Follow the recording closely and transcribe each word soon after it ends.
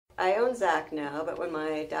I own Zack now, but when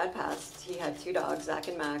my dad passed, he had 2 dogs, Zack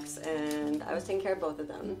and Max, and I was taking care of both of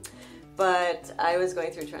them. But I was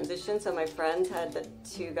going through transition, so my friends had the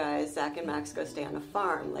 2 guys, Zack and Max, go stay on a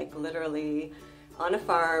farm, like literally on a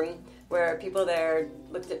farm, where people there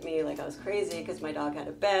looked at me like I was crazy because my dog had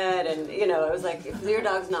a bed, and it was like, if your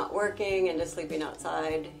dog's not working and just sleeping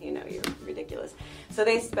outside, you're ridiculous. So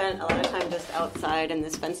they spent a lot of time just outside in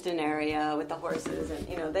this fenced-in area with the horses,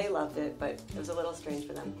 and they loved it, but it was a little strange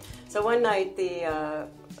for them. So one night the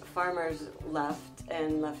farmers left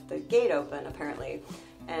the gate open, apparently,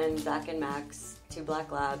 and Zack and Max, 2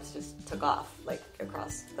 black labs, just took off, like,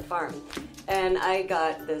 across the farm. And I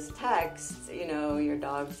got this text, your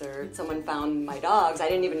dogs someone found my dogs. I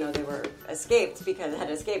didn't even know they were had escaped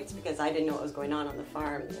because I didn't know what was going on the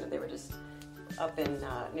farm. They were just up in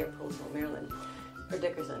near Poolsville, Maryland, or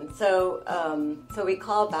Dickerson. So we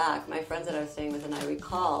call back, my friends that I was staying with and I, we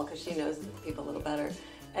call, because she knows the people a little better.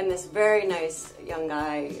 And this very nice young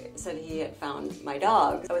guy said he had found my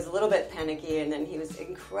dogs. I was a little bit panicky, and then he was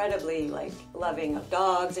incredibly loving of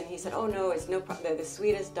dogs, and he said, "Oh no, it's no problem. They're the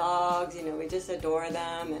sweetest dogs. We just adore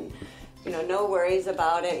them, and no worries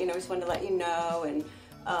about it. We just wanted to let you know." And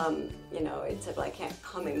it said, "Well, I can't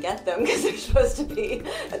come and get them because they're supposed to be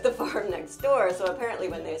at the farm next door." So apparently,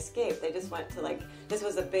 when they escaped, they just went to this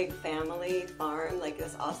was a big family farm,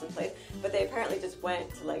 this awesome place. But they apparently just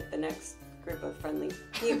went to the next group of friendly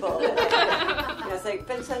people. So they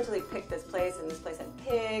essentially picked this place, and this place had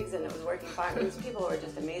pigs, and it was working fine. These people were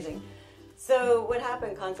just amazing. So what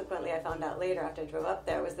happened, consequently, I found out later after I drove up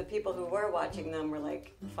there, was the people who were watching them were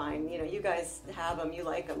like, "Fine, you guys have them, you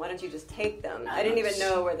like them, why don't you just take them?" I didn't even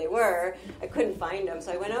know where they were. I couldn't find them,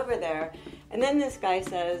 so I went over there. And then this guy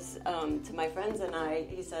says to my friends and I,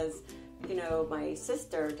 he says, "My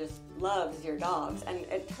sister just loves your dogs." And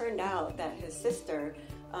it turned out that his sister,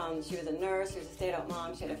 she was a nurse, she was a stay-at-home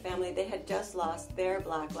mom, she had a family. They had just lost their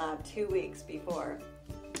black lab 2 weeks before.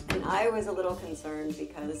 And I was a little concerned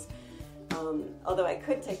because although I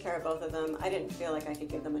could take care of both of them, I didn't feel like I could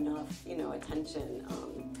give them enough, attention.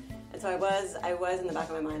 And so I was in the back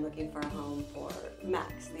of my mind looking for a home for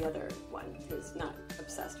Max, the other one, who's not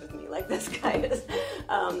obsessed with me like this guy is.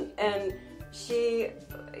 And she,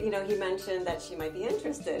 he mentioned that she might be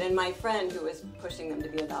interested. And my friend, who was pushing them to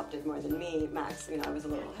be adopted more than me, Max, I was a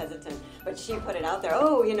little hesitant. But she put it out there,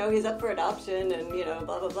 "Oh, he's up for adoption," and,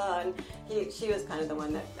 blah, blah, blah. And she was kind of the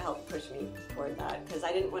one that helped push me toward that, because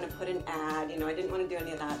I didn't want to put an ad, I didn't want to do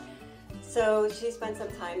any of that. So she spent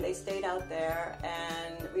some time, they stayed out there,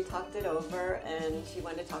 and we talked it over, and she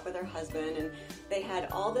wanted to talk with her husband, and they had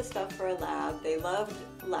all the stuff for a lab. They loved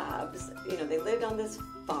labs, they lived on this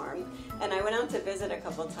farm, and I went out to visit a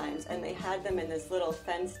couple times, and they had them in this little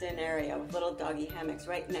fenced-in area with little doggy hammocks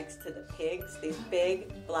right next to the pigs, these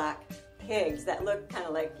big black pigs that looked kind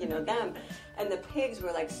of like, them, and the pigs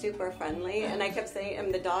were super friendly, and I kept saying,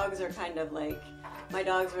 and the dogs are kind of my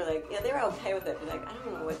dogs were they were okay with it, but I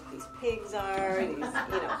don't know what these pigs are, these,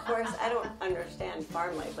 horse, I don't understand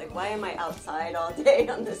farm life, why am I outside all day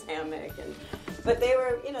on this hammock? But they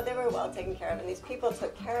were, they were well taken care of, and these people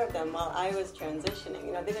took care of them while I was transitioning.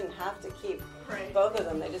 They didn't have to keep both of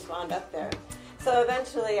them, they just wound up there. So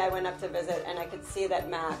eventually I went up to visit, and I could see that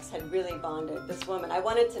Max had really bonded this woman. I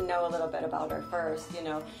wanted to know a little bit about her first,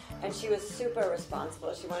 and she was super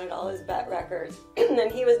responsible. She wanted all his vet records,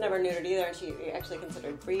 and he was never neutered either, and she actually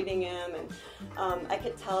considered breeding him, and I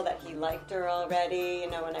could tell that he liked her already,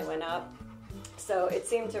 when I went up. So it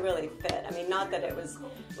seemed to really fit. Not that it was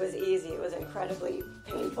easy. It was incredibly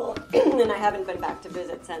painful. And I haven't been back to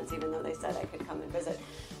visit since, even though they said I could come and visit.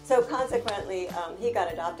 So consequently, he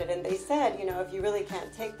got adopted. And they said, if you really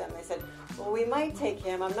can't take them, they said, well, we might take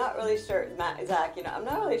him. I'm not really sure, Zack, I'm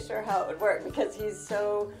not really sure how it would work because he's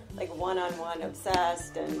so, one-on-one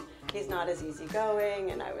obsessed, and he's not as easygoing.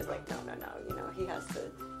 And I was like, no, he has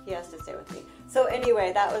to stay with me. So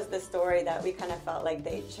anyway, that was the story that we kind of felt like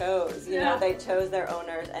they chose. They chose their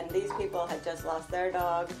owners, and these people had just lost their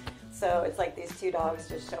dog. So it's like these 2 dogs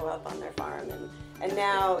just show up on their farm. And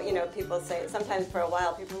now, people say, sometimes for a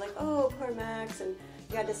while, people are like, "Oh, poor Max," and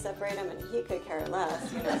you had to separate him, and he could care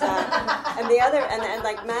less. And the other, and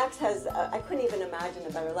Max has, I couldn't even imagine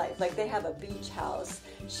a better life. They have a beach house.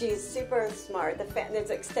 She's super smart.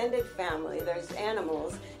 There's extended family. There's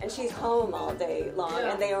animals, and she's home all day long.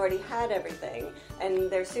 Yeah. And they already had everything,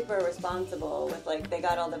 and they're super responsible with they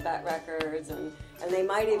got all the vet records, and they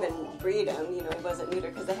might even breed him. He wasn't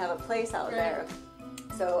neutered because they have a place out there.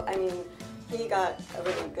 So he got a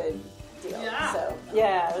really good deal. Yeah. So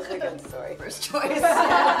yeah, it was a good story. First choice. He's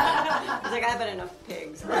like, I have enough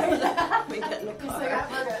pigs. Let me get in the car.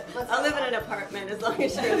 I'll live in an apartment as long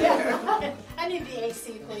as you're there. I need the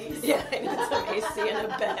AC, please. Yeah, I need some AC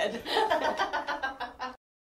and a bed.